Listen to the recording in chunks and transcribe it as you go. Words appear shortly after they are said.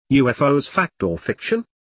UFOs fact or fiction?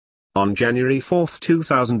 On January 4,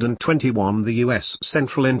 2021, the U.S.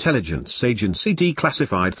 Central Intelligence Agency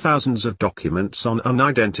declassified thousands of documents on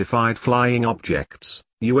unidentified flying objects,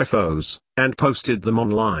 UFOs, and posted them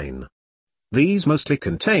online. These mostly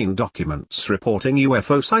contain documents reporting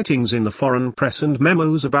UFO sightings in the foreign press and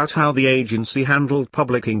memos about how the agency handled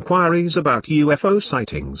public inquiries about UFO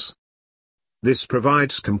sightings. This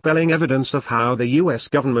provides compelling evidence of how the U.S.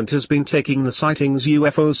 government has been taking the sightings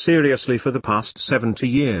UFOs seriously for the past 70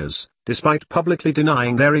 years, despite publicly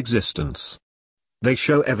denying their existence. They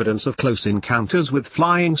show evidence of close encounters with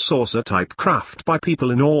flying saucer-type craft by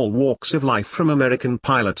people in all walks of life, from American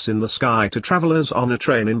pilots in the sky to travelers on a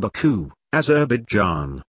train in Baku,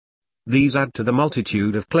 Azerbaijan. These add to the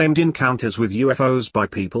multitude of claimed encounters with UFOs by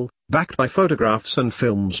people, backed by photographs and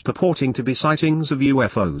films purporting to be sightings of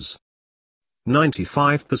UFOs.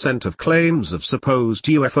 95% of claims of supposed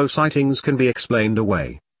UFO sightings can be explained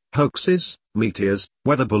away. Hoaxes, meteors,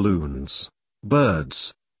 weather balloons,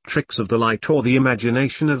 birds, tricks of the light, or the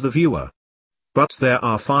imagination of the viewer. But there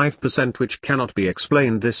are 5% which cannot be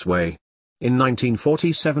explained this way. In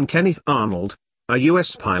 1947, Kenneth Arnold, a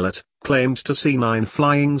U.S. pilot, claimed to see 9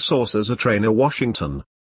 flying saucers at Reno, Washington.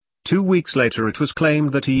 2 weeks later it was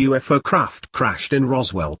claimed that a UFO craft crashed in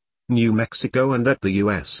Roswell, New Mexico, and that the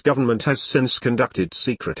U.S. government has since conducted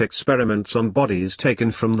secret experiments on bodies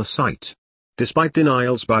taken from the site. Despite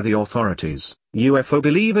denials by the authorities, UFO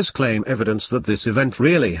believers claim evidence that this event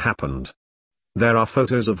really happened. There are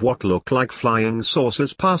photos of what look like flying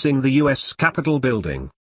saucers passing the U.S. Capitol building.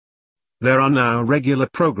 There are now regular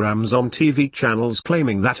programs on TV channels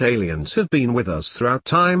claiming that aliens have been with us throughout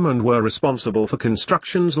time and were responsible for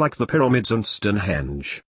constructions like the pyramids and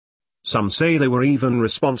Stonehenge. Some say they were even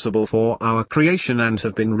responsible for our creation and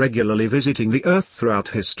have been regularly visiting the Earth throughout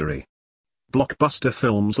history. Blockbuster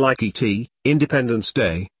films like E.T., Independence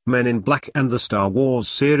Day, Men in Black, and the Star Wars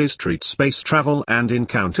series treat space travel and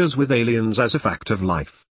encounters with aliens as a fact of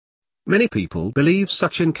life. Many people believe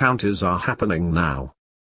such encounters are happening now.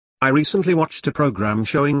 I recently watched a program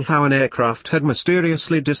showing how an aircraft had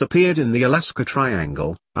mysteriously disappeared in the Alaska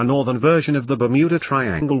Triangle, a northern version of the Bermuda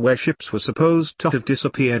Triangle where ships were supposed to have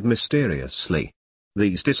disappeared mysteriously.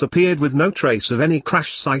 These disappeared with no trace of any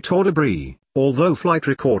crash site or debris, although flight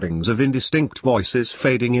recordings of indistinct voices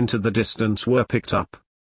fading into the distance were picked up.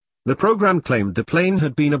 The program claimed the plane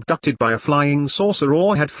had been abducted by a flying saucer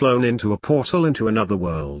or had flown into a portal into another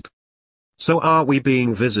world. So are we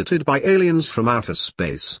being visited by aliens from outer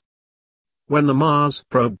space? When the Mars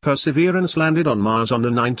probe Perseverance landed on Mars on the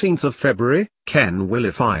 19th of February, Ken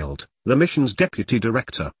Willifield, the mission's deputy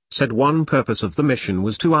director, said one purpose of the mission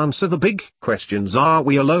was to answer the big questions: are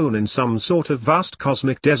we alone in some sort of vast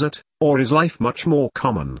cosmic desert, or is life much more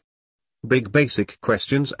common? Big basic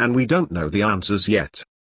questions, and we don't know the answers yet.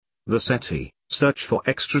 The SETI, Search for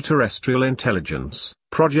Extraterrestrial Intelligence,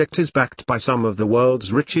 project is backed by some of the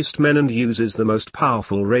world's richest men and uses the most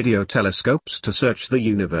powerful radio telescopes to search the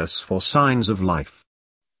universe for signs of life.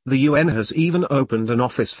 The UN has even opened an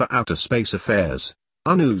Office for Outer Space Affairs,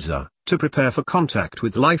 UNOOSA, to prepare for contact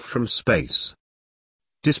with life from space.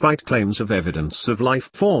 Despite claims of evidence of life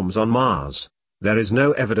forms on Mars, there is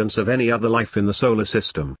no evidence of any other life in the solar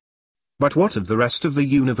system. But what of the rest of the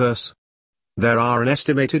universe? There are an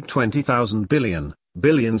estimated 20,000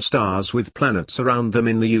 billion stars with planets around them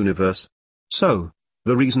in the universe. So,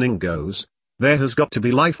 the reasoning goes, there has got to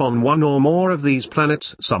be life on one or more of these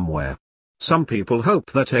planets somewhere. Some people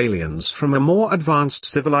hope that aliens from a more advanced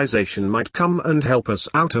civilization might come and help us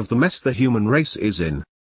out of the mess the human race is in.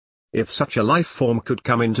 If such a life form could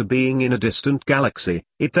come into being in a distant galaxy,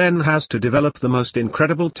 it then has to develop the most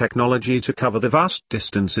incredible technology to cover the vast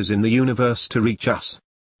distances in the universe to reach us.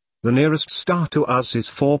 The nearest star to us is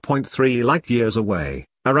 4.3 light-years away,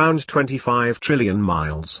 around 25 trillion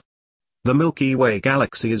miles. The Milky Way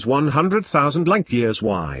galaxy is 100,000 light-years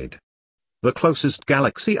wide. The closest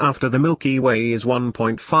galaxy after the Milky Way is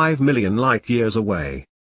 1.5 million light-years away.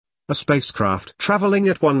 A spacecraft traveling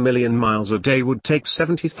at 1 million miles a day would take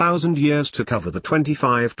 70,000 years to cover the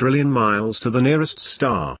 25 trillion miles to the nearest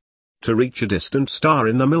star. To reach a distant star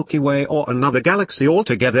in the Milky Way or another galaxy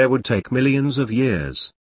altogether would take millions of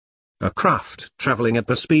years. A craft traveling at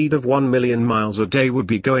the speed of 1 million miles a day would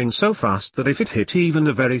be going so fast that if it hit even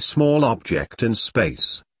a very small object in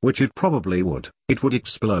space, which it probably would, it would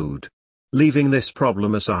explode. Leaving this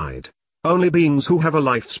problem aside, only beings who have a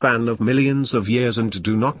lifespan of millions of years and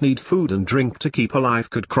do not need food and drink to keep alive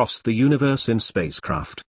could cross the universe in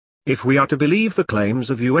spacecraft. If we are to believe the claims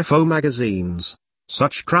of UFO magazines,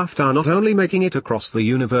 such craft are not only making it across the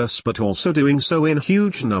universe but also doing so in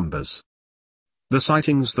huge numbers. The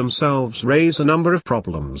sightings themselves raise a number of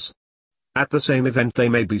problems. At the same event they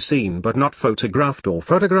may be seen but not photographed, or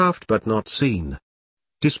photographed but not seen.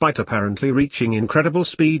 Despite apparently reaching incredible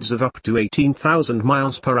speeds of up to 18,000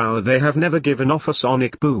 miles per hour, they have never given off a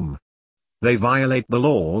sonic boom. They violate the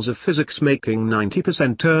laws of physics, making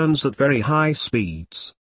 90% turns at very high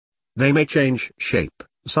speeds. They may change shape,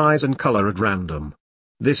 size and color at random.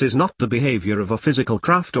 This is not the behavior of a physical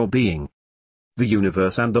craft or being. The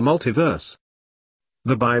universe and the multiverse.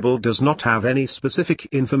 The Bible does not have any specific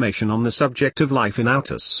information on the subject of life in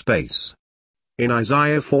outer space. In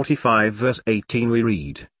Isaiah 45 verse 18 we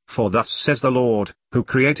read, "For thus says the Lord, who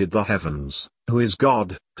created the heavens, who is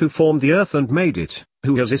God, who formed the earth and made it,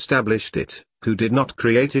 who has established it, who did not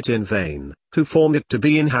create it in vain, who formed it to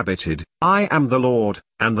be inhabited. I am the Lord,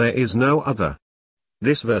 and there is no other."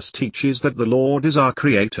 This verse teaches that the Lord is our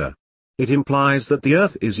creator. It implies that the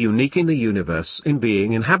earth is unique in the universe in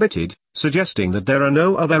being inhabited, suggesting that there are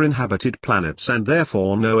no other inhabited planets and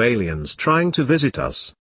therefore no aliens trying to visit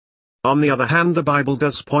us. On the other hand, the Bible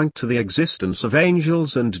does point to the existence of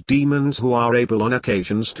angels and demons who are able on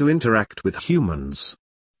occasions to interact with humans.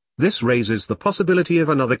 This raises the possibility of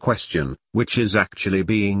another question, which is actually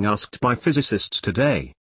being asked by physicists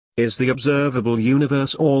today. Is the observable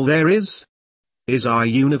universe all there is? Is our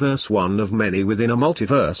universe one of many within a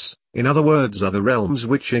multiverse, in other words other realms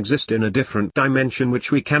which exist in a different dimension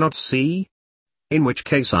which we cannot see? In which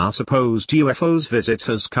case are supposed UFOs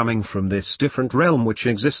visitors coming from this different realm which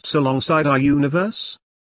exists alongside our universe?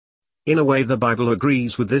 In a way the Bible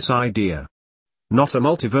agrees with this idea. Not a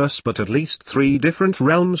multiverse but at least 3 different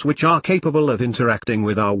realms which are capable of interacting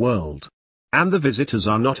with our world. And the visitors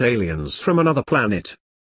are not aliens from another planet.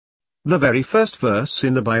 The very first verse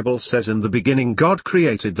in the Bible says, "In the beginning God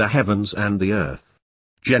created the heavens and the earth."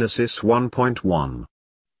 Genesis 1:1.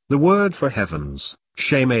 The word for heavens,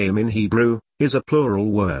 Shemayim in Hebrew, is a plural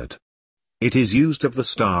word. It is used of the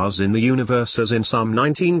stars in the universe, as in Psalm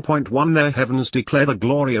 19.1, "Their heavens declare the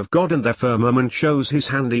glory of God and their firmament shows his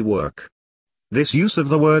handiwork." This use of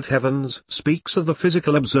the word heavens speaks of the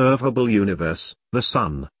physical observable universe, the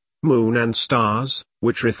sun, moon and stars,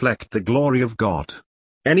 which reflect the glory of God.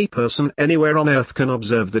 Any person anywhere on earth can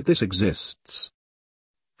observe that this exists.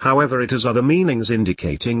 However, it has other meanings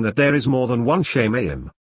indicating that there is more than one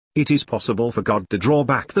Shemayim. It is possible for God to draw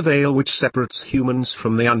back the veil which separates humans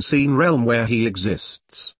from the unseen realm where he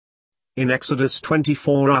exists. In Exodus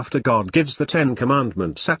 24, after God gives the 10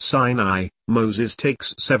 Commandments at Sinai, Moses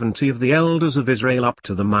takes 70 of the elders of Israel up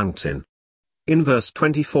to the mountain. In verse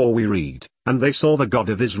 24 we read, "And they saw the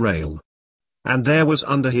God of Israel. And there was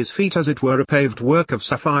under his feet as it were a paved work of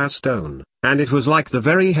sapphire stone, and it was like the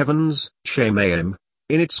very heavens, Shemayim,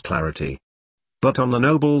 in its clarity. But on the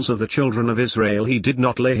nobles of the children of Israel he did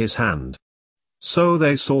not lay his hand. So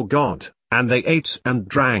they saw God, and they ate and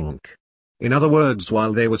drank." In other words,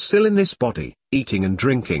 while they were still in this body, eating and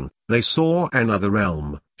drinking, they saw another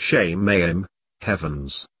realm, Shemayim,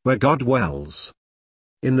 heavens, where God dwells.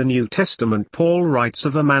 In the New Testament Paul writes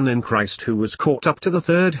of a man in Christ who was caught up to the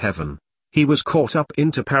third heaven. He was caught up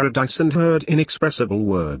into paradise and heard inexpressible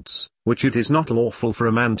words, which it is not lawful for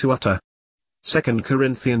a man to utter. 2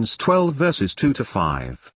 Corinthians 12 verses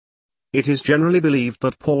 2-5. It is generally believed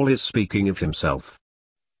that Paul is speaking of himself.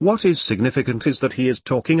 What is significant is that he is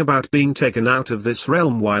talking about being taken out of this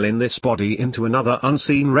realm while in this body into another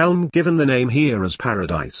unseen realm, given the name here as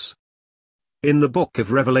paradise. In the book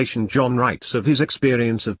of Revelation, John writes of his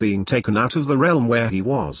experience of being taken out of the realm where he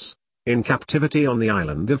was, in captivity on the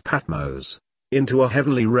island of Patmos, into a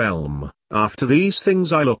heavenly realm. "After these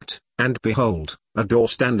things I looked, and behold, a door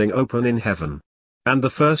standing open in heaven. And the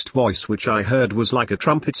first voice which I heard was like a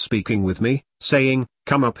trumpet speaking with me, saying,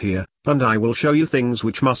 Come up here, and I will show you things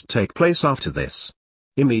which must take place after this.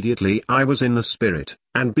 Immediately I was in the Spirit,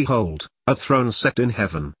 and behold, a throne set in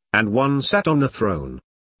heaven, and one sat on the throne."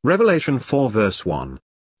 Revelation 4 verse 1.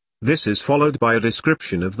 This is followed by a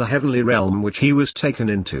description of the heavenly realm which he was taken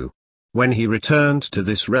into. When he returned to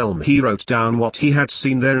this realm he wrote down what he had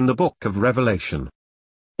seen there in the book of Revelation.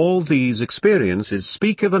 All these experiences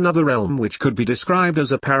speak of another realm which could be described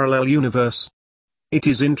as a parallel universe. It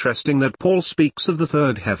is interesting that Paul speaks of the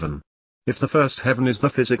third heaven. If the first heaven is the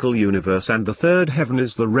physical universe and the third heaven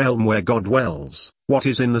is the realm where God dwells, what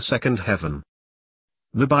is in the second heaven?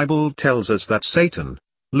 The Bible tells us that Satan,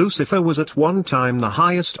 Lucifer, was at one time the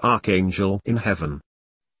highest archangel in heaven.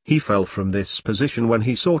 He fell from this position when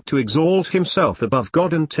he sought to exalt himself above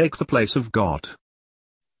God and take the place of God.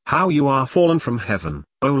 How you are fallen from heaven,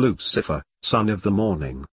 O Lucifer, son of the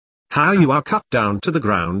morning! How you are cut down to the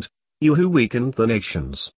ground, you who weakened the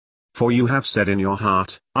nations! For you have said in your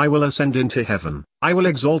heart, I will ascend into heaven, I will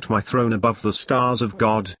exalt my throne above the stars of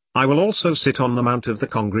God, I will also sit on the mount of the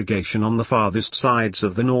congregation on the farthest sides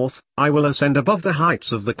of the north, I will ascend above the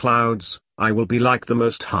heights of the clouds, I will be like the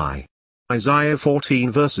Most High. Isaiah 14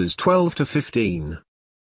 verses 12 to 15.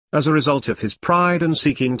 As a result of his pride and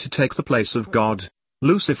seeking to take the place of God,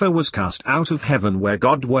 Lucifer was cast out of heaven where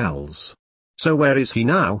God dwells. So where is he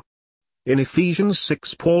now? In Ephesians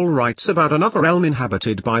 6 Paul writes about another realm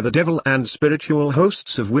inhabited by the devil and spiritual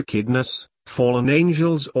hosts of wickedness, fallen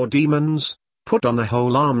angels or demons. Put on the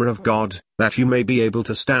whole armor of God, that you may be able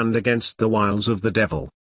to stand against the wiles of the devil.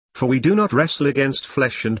 For we do not wrestle against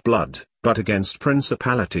flesh and blood, but against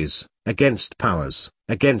principalities, against powers,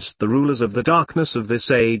 against the rulers of the darkness of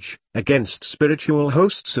this age, against spiritual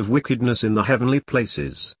hosts of wickedness in the heavenly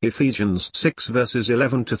places. Ephesians 6 verses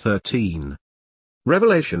 11 to 13.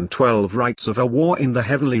 Revelation 12 writes of a war in the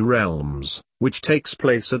heavenly realms, which takes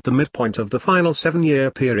place at the midpoint of the final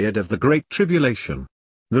 7-year period of the Great Tribulation.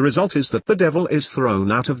 The result is that the devil is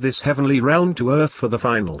thrown out of this heavenly realm to earth for the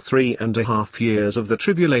final 3.5 years of the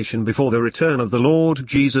tribulation before the return of the Lord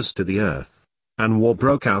Jesus to the earth. And war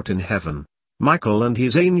broke out in heaven. Michael and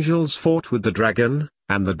his angels fought with the dragon,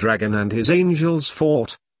 and the dragon and his angels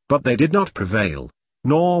fought, but they did not prevail,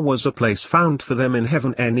 nor was a place found for them in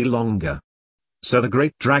heaven any longer. So the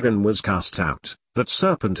great dragon was cast out, that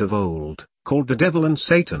serpent of old, called the devil and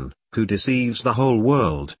Satan, who deceives the whole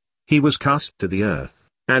world. He was cast to the earth,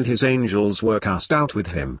 and his angels were cast out with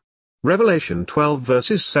him. Revelation 12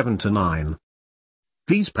 verses 7 to 9.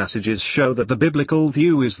 These passages show that the biblical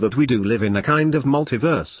view is that we do live in a kind of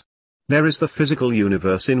multiverse. There is the physical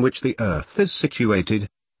universe in which the earth is situated,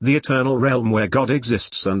 the eternal realm where God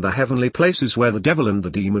exists, and the heavenly places where the devil and the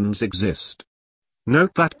demons exist.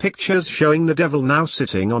 Note that pictures showing the devil now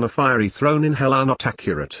sitting on a fiery throne in hell are not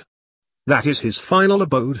accurate. That is his final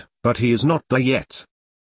abode, but he is not there yet.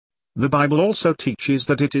 The Bible also teaches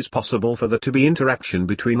that it is possible for there to be interaction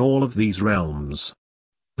between all of these realms.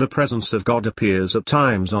 The presence of God appears at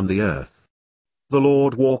times on the earth. The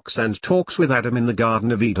Lord walks and talks with Adam in the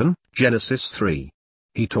Garden of Eden, Genesis 3.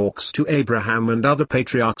 He talks to Abraham and other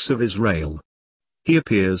patriarchs of Israel. He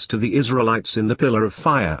appears to the Israelites in the pillar of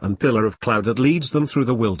fire and pillar of cloud that leads them through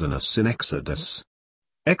the wilderness in Exodus.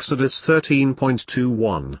 Exodus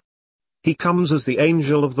 13.21. He comes as the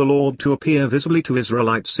angel of the Lord to appear visibly to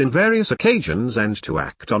Israelites in various occasions and to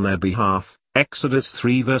act on their behalf. Exodus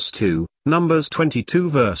 3 verse 2, Numbers 22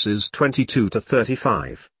 verses 22 to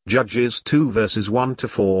 35, Judges 2 verses 1 to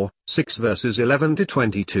 4, 6 verses 11 to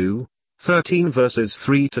 22, 13 verses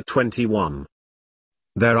 3 to 21.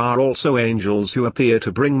 There are also angels who appear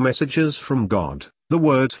to bring messages from God. The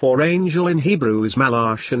word for angel in Hebrew is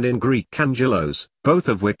malash and in Greek angelos, both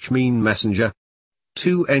of which mean messenger.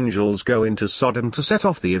 2 angels go into Sodom to set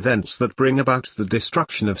off the events that bring about the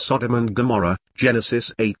destruction of Sodom and Gomorrah,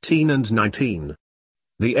 Genesis 18 and 19.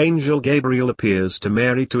 The angel Gabriel appears to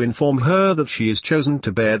Mary to inform her that she is chosen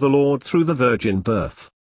to bear the Lord through the virgin birth.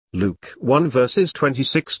 Luke 1 verses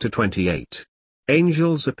 26 to 28.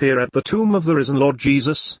 Angels appear at the tomb of the risen Lord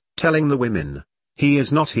Jesus, telling the women, "He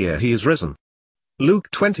is not here, he is risen." Luke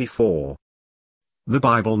 24. The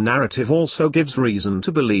Bible narrative also gives reason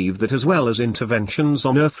to believe that as well as interventions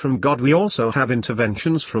on earth from God, we also have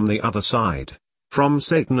interventions from the other side, from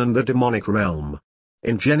Satan and the demonic realm.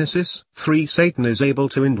 In Genesis 3, Satan is able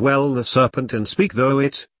to indwell the serpent and speak through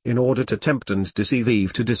it, in order to tempt and deceive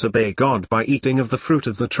Eve to disobey God by eating of the fruit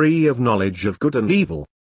of the tree of knowledge of good and evil.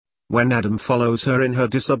 When Adam follows her in her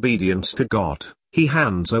disobedience to God, he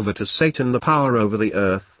hands over to Satan the power over the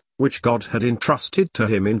earth, which God had entrusted to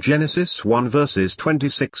him in Genesis 1 verses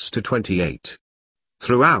 26 to 28.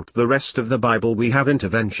 Throughout the rest of the Bible we have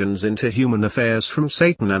interventions into human affairs from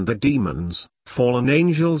Satan and the demons, fallen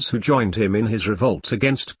angels who joined him in his revolt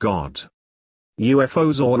against God.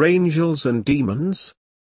 UFOs or angels and demons?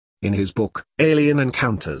 In his book, Alien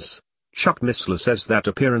Encounters, Chuck Missler says that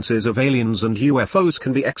appearances of aliens and UFOs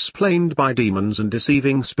can be explained by demons and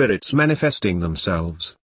deceiving spirits manifesting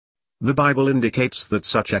themselves. The Bible indicates that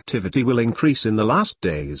such activity will increase in the last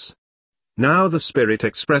days. Now the Spirit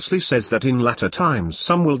expressly says that in latter times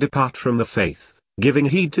some will depart from the faith, giving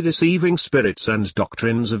heed to deceiving spirits and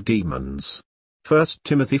doctrines of demons. 1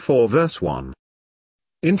 Timothy 4 verse 1.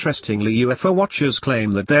 Interestingly, UFO watchers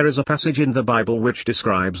claim that there is a passage in the Bible which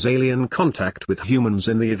describes alien contact with humans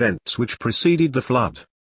in the events which preceded the flood.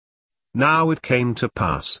 Now it came to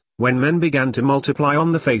pass, when men began to multiply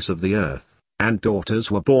on the face of the earth, and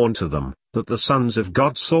daughters were born to them, that the sons of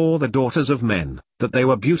God saw the daughters of men, that they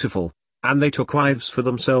were beautiful, and they took wives for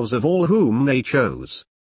themselves of all whom they chose.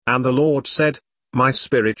 And the Lord said, My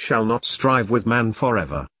spirit shall not strive with man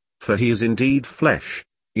forever. For he is indeed flesh,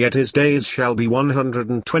 yet his days shall be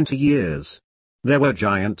 120 years. There were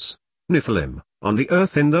giants, Nephilim, on the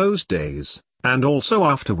earth in those days, and also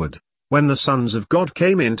afterward, when the sons of God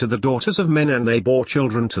came into the daughters of men and they bore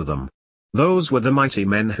children to them. Those were the mighty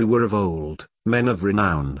men who were of old, men of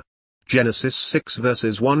renown. Genesis 6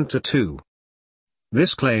 verses 1-2.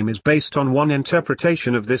 This claim is based on one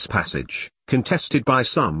interpretation of this passage, contested by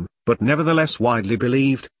some, but nevertheless widely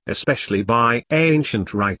believed, especially by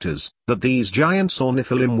ancient writers, that these giants or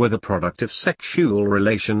Nephilim were the product of sexual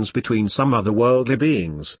relations between some otherworldly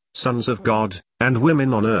beings, sons of God, and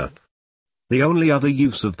women on earth. The only other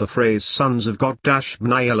use of the phrase sons of God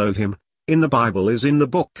B'nai Elohim in the Bible is in the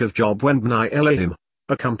book of Job, when B'nai Elohim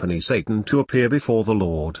accompany Satan to appear before the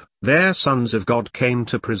Lord. Their sons of God came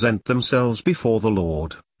to present themselves before the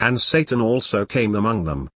Lord, and Satan also came among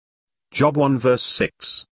them. Job 1 verse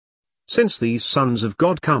 6. Since these sons of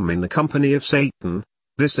God come in the company of Satan,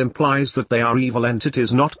 this implies that they are evil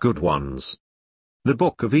entities, not good ones. The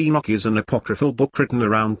Book of Enoch is an apocryphal book written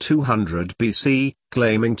around 200 BC,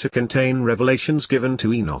 claiming to contain revelations given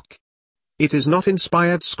to Enoch. It is not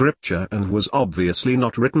inspired scripture and was obviously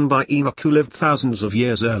not written by Enoch, who lived thousands of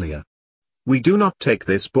years earlier. We do not take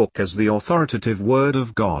this book as the authoritative word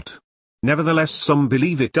of God. Nevertheless, some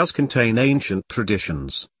believe it does contain ancient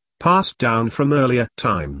traditions, passed down from earlier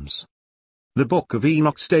times. The Book of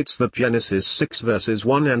Enoch states that Genesis 6 verses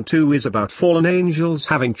 1 and 2 is about fallen angels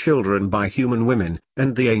having children by human women,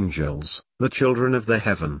 and the angels, the children of the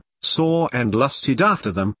heaven, saw and lusted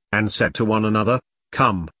after them, and said to one another,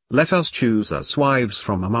 Come, let us choose us wives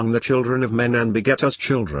from among the children of men and beget us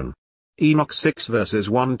children. Enoch 6 verses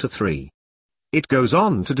 1-3. It goes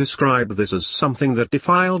on to describe this as something that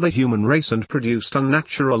defiled the human race and produced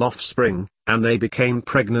unnatural offspring, and they became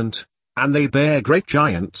pregnant, and they bare great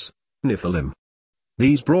giants, Nephilim.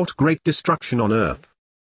 These brought great destruction on earth.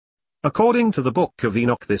 According to the Book of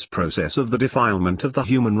Enoch, this process of the defilement of the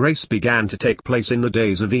human race began to take place in the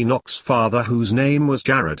days of Enoch's father, whose name was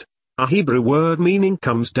Jared. A Hebrew word meaning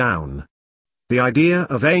comes down. The idea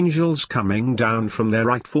of angels coming down from their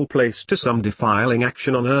rightful place to some defiling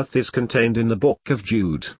action on earth is contained in the book of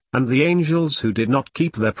Jude, and the angels who did not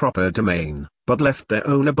keep their proper domain, but left their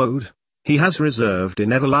own abode, he has reserved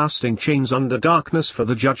in everlasting chains under darkness for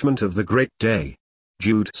the judgment of the great day.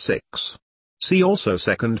 Jude 6. See also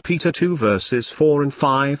 2 Peter 2 verses 4 and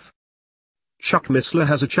 5. Chuck Missler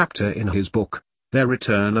has a chapter in his book, Their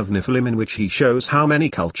Return of Nephilim, in which he shows how many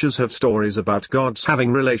cultures have stories about gods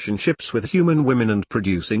having relationships with human women and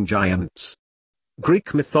producing giants.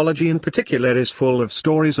 Greek mythology in particular is full of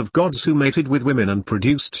stories of gods who mated with women and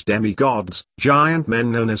produced demigods, giant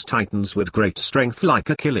men known as titans with great strength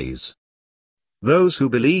like Achilles. Those who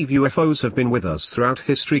believe UFOs have been with us throughout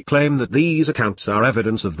history claim that these accounts are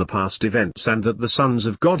evidence of the past events and that the sons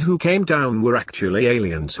of God who came down were actually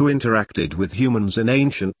aliens who interacted with humans in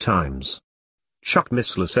ancient times. Chuck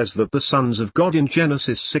Missler says that the sons of God in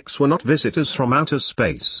Genesis 6 were not visitors from outer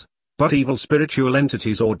space, but evil spiritual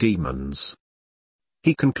entities or demons.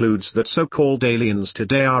 He concludes that so-called aliens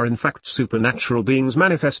today are in fact supernatural beings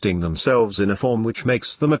manifesting themselves in a form which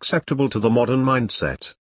makes them acceptable to the modern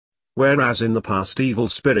mindset. Whereas in the past evil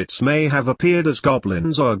spirits may have appeared as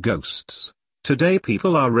goblins or ghosts, today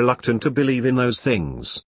people are reluctant to believe in those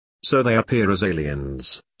things. So they appear as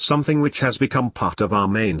aliens, something which has become part of our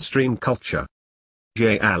mainstream culture.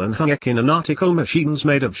 J. Allen Hynek, in an article Machines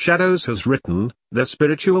Made of Shadows, has written, the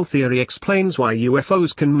spiritual theory explains why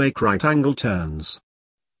UFOs can make right-angle turns.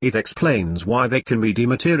 It explains why they can be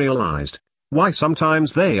dematerialized, why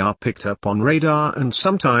sometimes they are picked up on radar and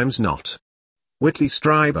sometimes not. Whitley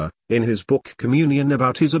Strieber, in his book Communion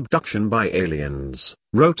about his abduction by aliens,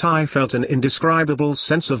 wrote, I felt an indescribable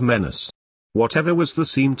sense of menace. Whatever was there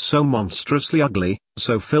seemed so monstrously ugly,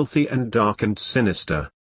 so filthy and dark and sinister.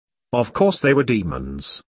 Of course they were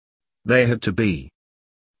demons. They had to be.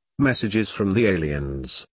 Messages from the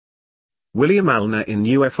aliens. William Alner in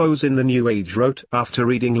UFOs in the New Age wrote, after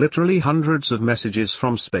reading literally hundreds of messages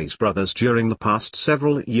from Space Brothers during the past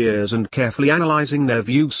several years and carefully analyzing their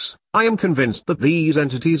views, I am convinced that these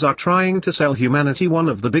entities are trying to sell humanity one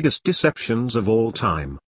of the biggest deceptions of all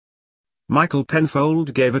time. Michael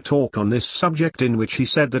Penfold gave a talk on this subject in which he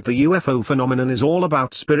said that the UFO phenomenon is all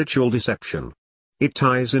about spiritual deception. It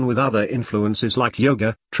ties in with other influences like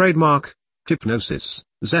yoga, trademark, hypnosis,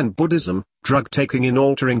 Zen Buddhism, drug taking in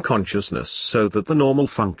altering consciousness so that the normal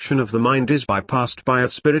function of the mind is bypassed by a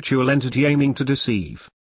spiritual entity aiming to deceive.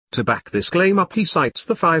 To back this claim up, he cites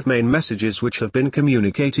the 5 main messages which have been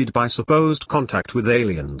communicated by supposed contact with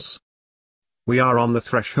aliens. We are on the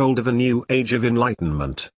threshold of a new age of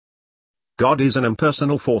enlightenment. God is an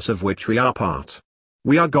impersonal force of which we are part.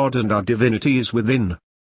 We are God and our divinity is within.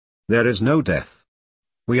 There is no death.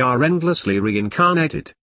 We are endlessly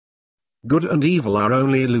reincarnated. Good and evil are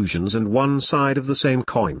only illusions and one side of the same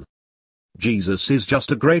coin. Jesus is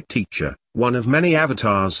just a great teacher, one of many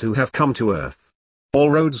avatars who have come to earth. All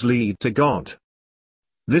roads lead to God.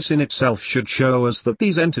 This in itself should show us that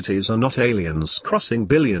these entities are not aliens crossing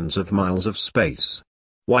billions of miles of space.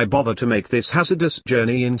 Why bother to make this hazardous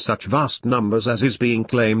journey in such vast numbers as is being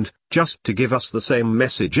claimed, just to give us the same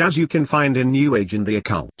message as you can find in New Age and the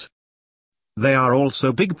occult? They are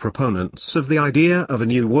also big proponents of the idea of a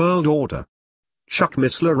new world order. Chuck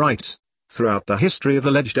Missler writes, throughout the history of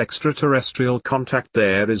alleged extraterrestrial contact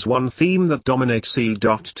there is one theme that dominates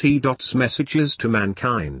E.T.'s messages to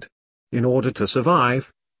mankind. In order to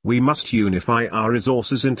survive, we must unify our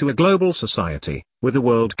resources into a global society, with a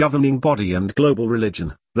world governing body and global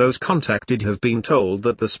religion. Those contacted have been told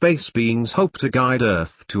that the space beings hope to guide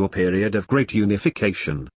Earth to a period of great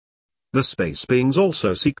unification. The space beings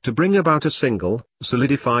also seek to bring about a single,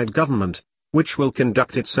 solidified government, which will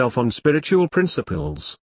conduct itself on spiritual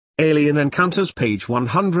principles. Alien Encounters, page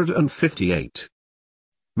 158.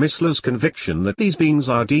 Missler's conviction that these beings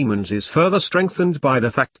are demons is further strengthened by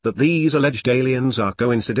the fact that these alleged aliens are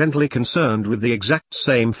coincidentally concerned with the exact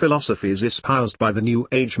same philosophies espoused by the New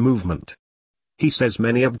Age movement. He says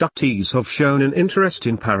many abductees have shown an interest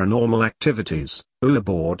in paranormal activities, Ouija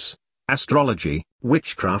boards, astrology,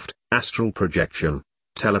 witchcraft, astral projection,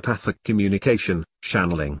 telepathic communication,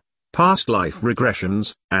 channeling, past life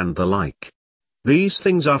regressions, and the like. These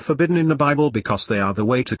things are forbidden in the Bible because they are the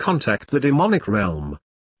way to contact the demonic realm.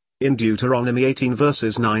 In Deuteronomy 18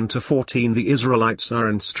 verses 9 to 14 the Israelites are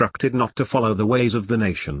instructed not to follow the ways of the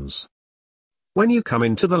nations. When you come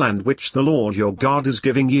into the land which the Lord your God is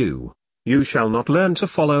giving you, you shall not learn to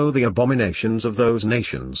follow the abominations of those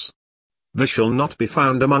nations. There shall not be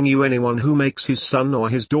found among you anyone who makes his son or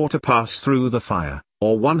his daughter pass through the fire,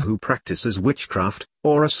 or one who practices witchcraft,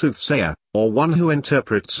 or a soothsayer, or one who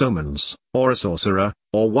interprets omens, or a sorcerer,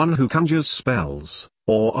 or one who conjures spells,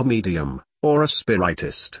 or a medium, or a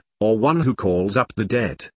spiritist, or one who calls up the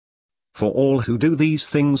dead. For all who do these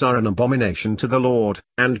things are an abomination to the Lord,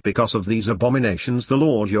 and because of these abominations the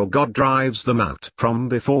Lord your God drives them out from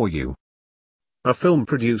before you. A film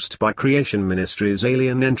produced by Creation Ministries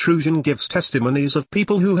Alien Intrusion gives testimonies of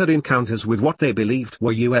people who had encounters with what they believed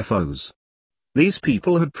were UFOs. These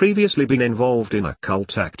people had previously been involved in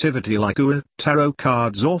occult activity like Ouija, tarot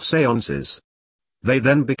cards or seances. They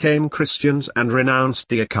then became Christians and renounced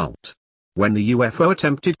the occult. When the UFO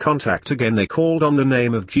attempted contact again they called on the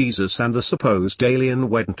name of Jesus and the supposed alien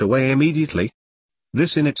went away immediately.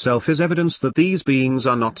 This in itself is evidence that these beings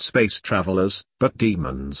are not space travelers, but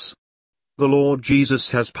demons. The Lord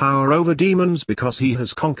Jesus has power over demons because he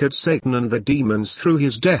has conquered Satan and the demons through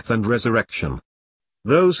his death and resurrection.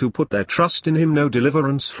 Those who put their trust in him know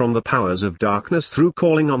deliverance from the powers of darkness through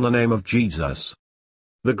calling on the name of Jesus.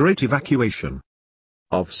 The Great Evacuation.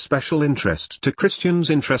 Of special interest to Christians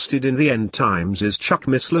interested in the end times is Chuck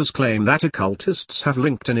Missler's claim that occultists have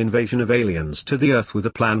linked an invasion of aliens to the Earth with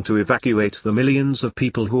a plan to evacuate the millions of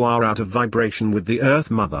people who are out of vibration with the Earth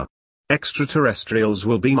Mother. Extraterrestrials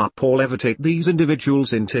will beam up or levitate these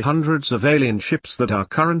individuals into hundreds of alien ships that are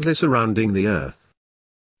currently surrounding the Earth.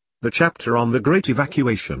 The chapter on the Great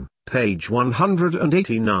Evacuation, page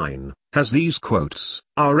 189, has these quotes: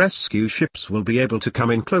 "Our rescue ships will be able to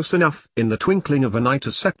come in close enough in the twinkling of an eye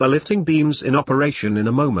to set the lifting beams in operation in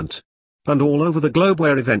a moment. And all over the globe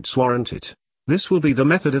where events warrant it, this will be the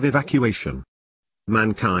method of evacuation.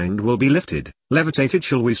 Mankind will be lifted, levitated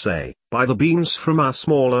shall we say, by the beams from our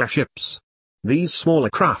smaller ships. These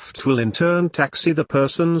smaller craft will in turn taxi the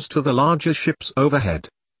persons to the larger ships overhead,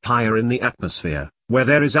 higher in the atmosphere, where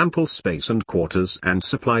there is ample space and quarters and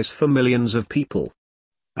supplies for millions of people."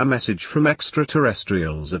 A message from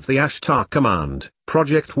extraterrestrials of the Ashtar Command,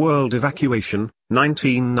 Project World Evacuation,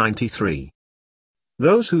 1993.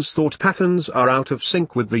 Those whose thought patterns are out of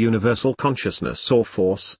sync with the universal consciousness or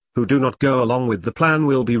force, who do not go along with the plan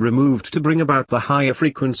will be removed to bring about the higher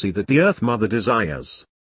frequency that the Earth Mother desires.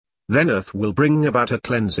 Then Earth will bring about a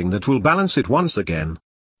cleansing that will balance it once again.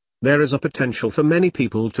 There is a potential for many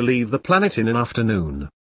people to leave the planet in an afternoon.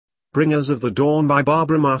 Bringers of the Dawn by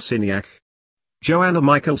Barbara Marciniak. Joanna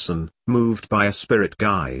Michelson, moved by a spirit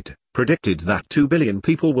guide, predicted that 2 billion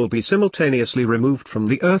people will be simultaneously removed from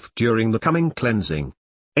the Earth during the coming cleansing.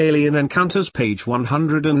 Alien Encounters, page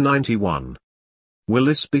 191. Will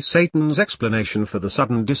this be Satan's explanation for the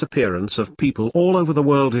sudden disappearance of people all over the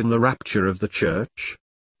world in the rapture of the Church?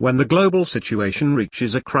 When the global situation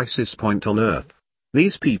reaches a crisis point on Earth,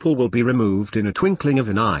 these people will be removed in a twinkling of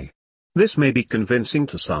an eye. This may be convincing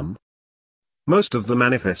to some. Most of the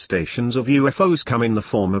manifestations of UFOs come in the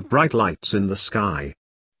form of bright lights in the sky.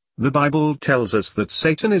 The Bible tells us that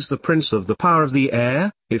Satan is the prince of the power of the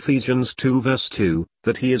air, Ephesians 2 verse 2,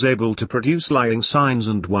 that he is able to produce lying signs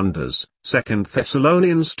and wonders, 2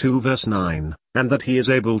 Thessalonians 2 verse 9, and that he is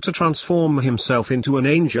able to transform himself into an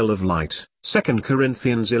angel of light, 2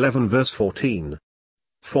 Corinthians 11 verse 14.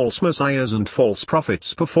 False messiahs and false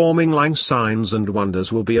prophets performing lying signs and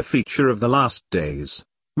wonders will be a feature of the last days.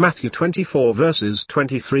 Matthew 24 verses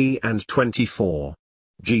 23 and 24.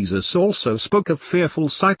 Jesus also spoke of fearful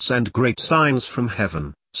sights and great signs from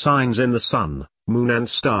heaven, signs in the sun, moon and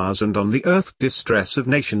stars, and on the earth distress of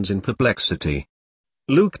nations in perplexity.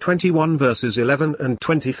 Luke 21 verses 11 and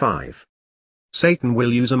 25. Satan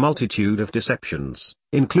will use a multitude of deceptions,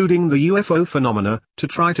 including the UFO phenomena, to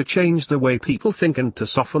try to change the way people think and to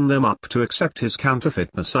soften them up to accept his counterfeit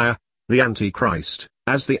Messiah, the Antichrist,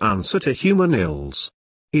 as the answer to human ills.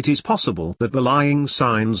 It is possible that the lying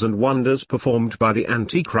signs and wonders performed by the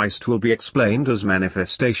Antichrist will be explained as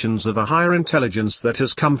manifestations of a higher intelligence that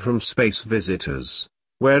has come from space visitors,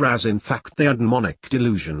 whereas in fact they are demonic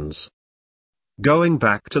delusions. Going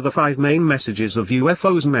back to the 5 main messages of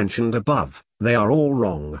UFOs mentioned above, they are all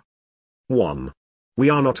wrong. 1. We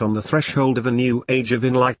are not on the threshold of a new age of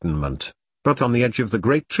enlightenment, but on the edge of the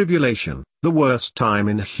Great Tribulation, the worst time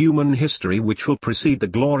in human history, which will precede the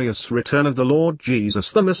glorious return of the Lord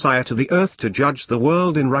Jesus the Messiah to the earth to judge the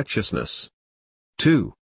world in righteousness.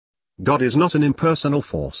 2. God is not an impersonal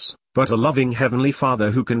force, but a loving Heavenly Father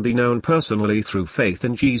who can be known personally through faith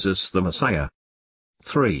in Jesus the Messiah.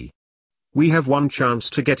 3. We have one chance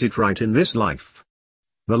to get it right in this life.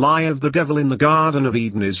 The lie of the devil in the Garden of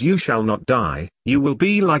Eden is you shall not die, you will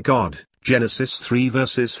be like God, Genesis 3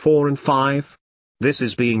 verses 4 and 5. This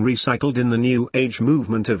is being recycled in the New Age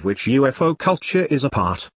movement of which UFO culture is a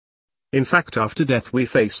part. In fact, after death we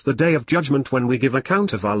face the day of judgment when we give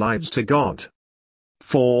account of our lives to God.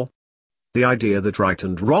 4. The idea that right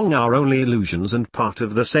and wrong are only illusions and part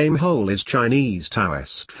of the same whole is Chinese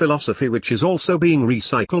Taoist philosophy, which is also being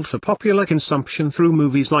recycled for popular consumption through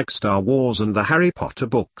movies like Star Wars and the Harry Potter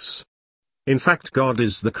books. In fact, God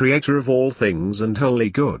is the creator of all things and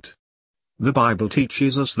wholly good. The Bible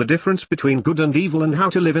teaches us the difference between good and evil and how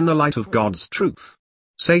to live in the light of God's truth.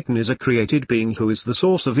 Satan is a created being who is the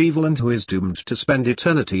source of evil and who is doomed to spend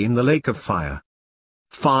eternity in the lake of fire.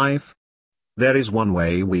 5. There is one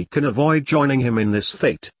way we can avoid joining him in this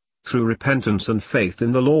fate, through repentance and faith in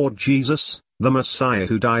the Lord Jesus, the Messiah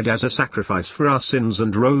who died as a sacrifice for our sins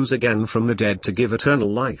and rose again from the dead to give eternal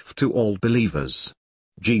life to all believers.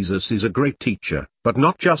 Jesus is a great teacher, but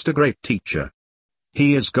not just a great teacher.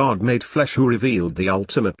 He is God made flesh who revealed the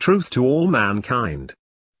ultimate truth to all mankind.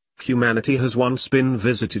 Humanity has once been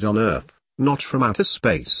visited on earth, not from outer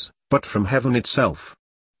space, but from heaven itself.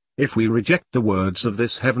 If we reject the words of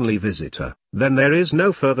this heavenly visitor, then there is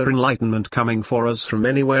no further enlightenment coming for us from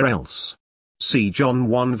anywhere else. See John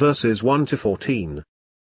 1 verses 1 to 14.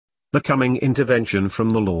 The coming intervention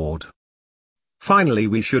from the Lord. Finally,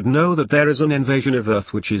 we should know that there is an invasion of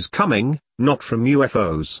Earth which is coming, not from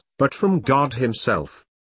UFOs, but from God Himself.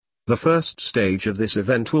 The first stage of this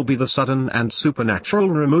event will be the sudden and supernatural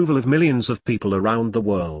removal of millions of people around the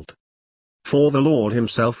world. For the Lord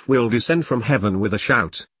Himself will descend from heaven with a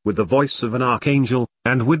shout, with the voice of an archangel,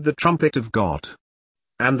 and with the trumpet of God.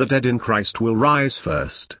 And the dead in Christ will rise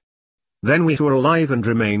first. Then we who are alive and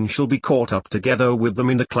remain shall be caught up together with them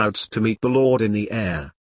in the clouds to meet the Lord in the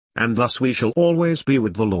air. And thus we shall always be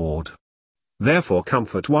with the Lord. Therefore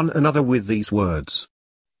comfort one another with these words.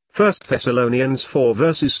 1 Thessalonians 4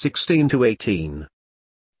 verses 16 to 18.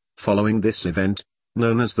 Following this event,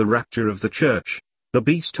 known as the rapture of the church, the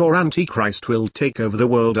beast or Antichrist will take over the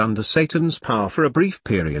world under Satan's power for a brief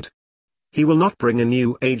period. He will not bring a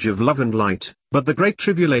new age of love and light, but the Great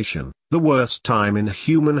Tribulation, the worst time in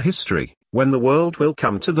human history, when the world will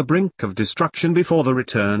come to the brink of destruction before the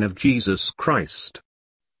return of Jesus Christ.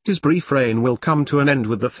 His brief reign will come to an end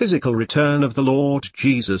with the physical return of the Lord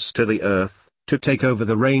Jesus to the earth, to take over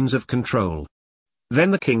the reins of control. Then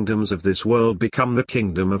the kingdoms of this world become the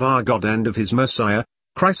kingdom of our God and of His Messiah,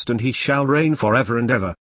 Christ, and He shall reign forever and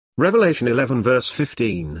ever. Revelation 11 verse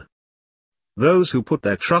 15. Those who put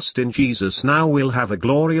their trust in Jesus now will have a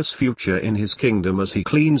glorious future in His kingdom as He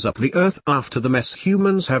cleans up the earth after the mess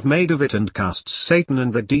humans have made of it and casts Satan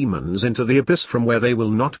and the demons into the abyss from where they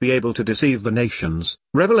will not be able to deceive the nations.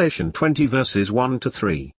 Revelation 20 verses 1 to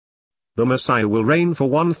 3. The Messiah will reign for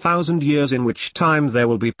 1,000 years, in which time there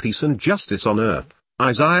will be peace and justice on earth.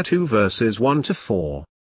 Isaiah 2 verses 1 to 4.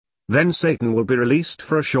 Then Satan will be released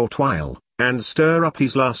for a short while, and stir up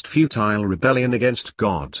his last futile rebellion against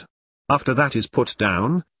God. After that is put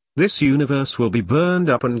down, This universe will be burned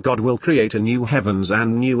up and God will create a new heavens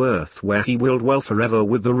and new earth where he will dwell forever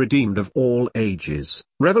with the redeemed of all ages.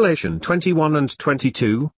 Revelation 21 and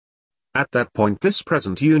 22. At that point this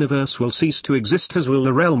present universe will cease to exist, as will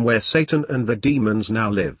the realm where Satan and the demons now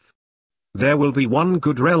live. There will be one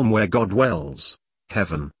good realm where God dwells,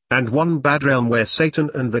 heaven, and one bad realm where Satan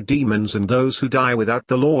and the demons and those who die without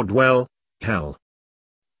the Lord dwell, hell.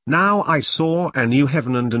 Now I saw a new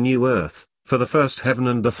heaven and a new earth, for the first heaven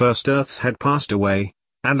and the first earth had passed away,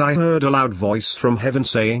 and I heard a loud voice from heaven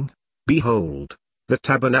saying, Behold, the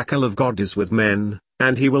tabernacle of God is with men,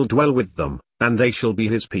 and he will dwell with them, and they shall be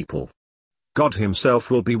his people. God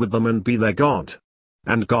himself will be with them and be their God.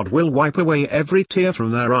 And God will wipe away every tear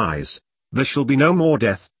from their eyes. There shall be no more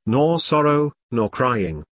death, nor sorrow, nor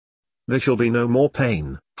crying. There shall be no more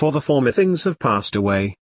pain, for the former things have passed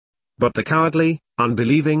away. But the cowardly,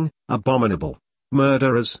 unbelieving, abominable,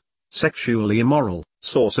 murderers, sexually immoral,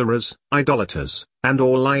 sorcerers, idolaters, and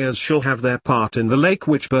all liars shall have their part in the lake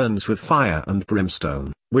which burns with fire and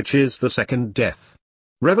brimstone, which is the second death.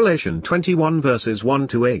 Revelation 21 verses 1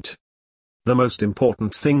 to 8. The most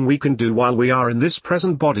important thing we can do while we are in this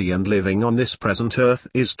present body and living on this present earth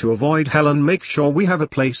is to avoid hell and make sure we have a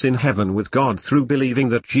place in heaven with God through believing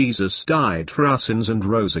that Jesus died for our sins and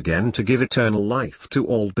rose again to give eternal life to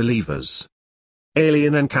all believers.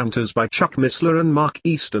 Alien Encounters by Chuck Missler and Mark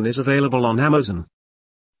Easton is available on Amazon.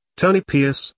 Tony Pierce,